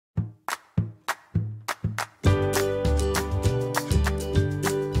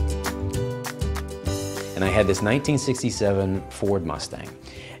and I had this 1967 Ford Mustang.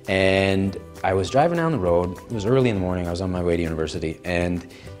 And I was driving down the road, it was early in the morning, I was on my way to university, and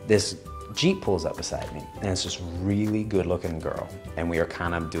this Jeep pulls up beside me, and it's this really good looking girl. And we are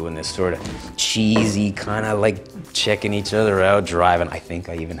kind of doing this sort of cheesy, kind of like checking each other out, driving. I think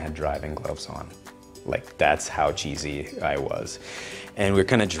I even had driving gloves on. Like, that's how cheesy I was. And we were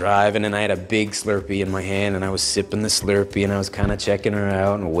kind of driving, and I had a big Slurpee in my hand, and I was sipping the Slurpee, and I was kind of checking her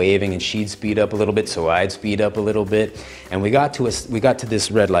out and waving, and she'd speed up a little bit, so I'd speed up a little bit. And we got to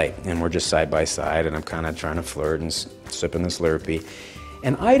this red light, and we're just side by side, and I'm kind of trying to flirt and sipping the Slurpee.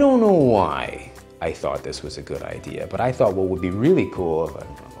 And I don't know why I thought this was a good idea, but I thought what would be really cool, if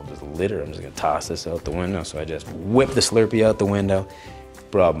I'll just litter, I'm just gonna toss this out the window. So I just whipped the Slurpee out the window.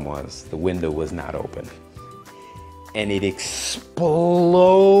 Problem was, the window was not open. And it exploded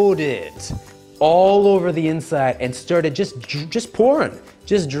all over the inside and started just pouring,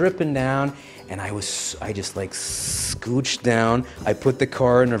 just dripping down. And I just like scooched down. I put the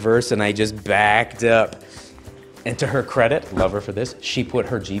car in reverse and I just backed up. And to her credit, love her for this, she put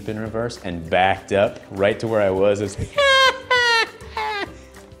her Jeep in reverse and backed up right to where I was.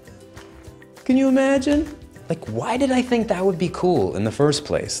 Can you imagine? Like, why did I think that would be cool in the first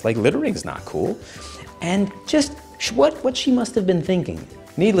place? Like, littering's not cool. And just what she must have been thinking.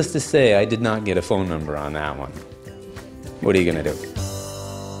 Needless to say, I did not get a phone number on that one. What are you gonna do?